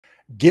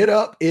Get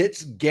up.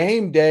 It's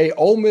game day.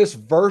 Ole Miss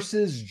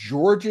versus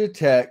Georgia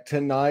Tech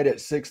tonight at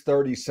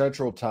 6:30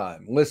 Central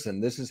Time. Listen,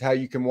 this is how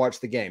you can watch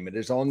the game. It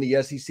is on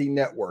the SEC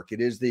Network.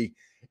 It is the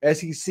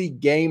SEC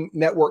Game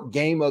Network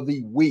Game of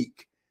the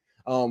Week,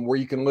 where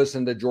you can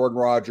listen to Jordan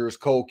Rogers,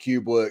 Cole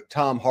Kubelik,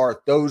 Tom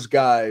Hart, those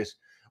guys.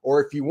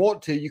 Or if you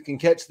want to, you can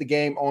catch the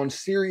game on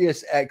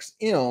Sirius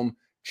XM,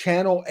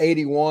 Channel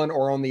 81,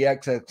 or on the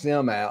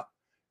XXM app.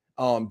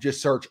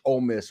 Just search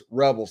Ole Miss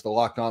Rebels. The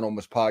Locked On Ole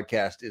Miss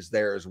podcast is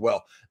there as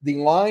well. The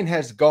line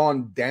has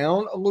gone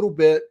down a little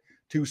bit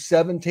to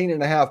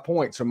 17.5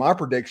 points. So my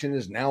prediction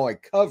is now a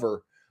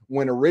cover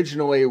when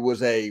originally it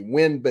was a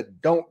win but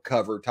don't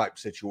cover type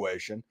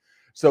situation.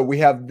 So we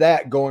have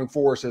that going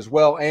for us as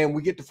well. And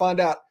we get to find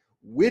out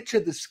which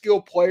of the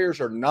skill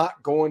players are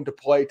not going to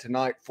play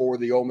tonight for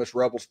the Ole Miss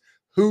Rebels.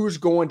 Who's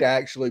going to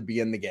actually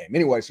be in the game.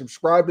 Anyway,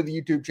 subscribe to the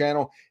YouTube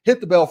channel,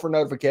 hit the bell for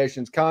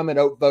notifications, comment,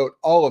 vote,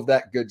 all of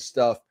that good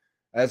stuff.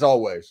 As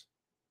always,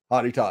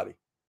 hotty toddy.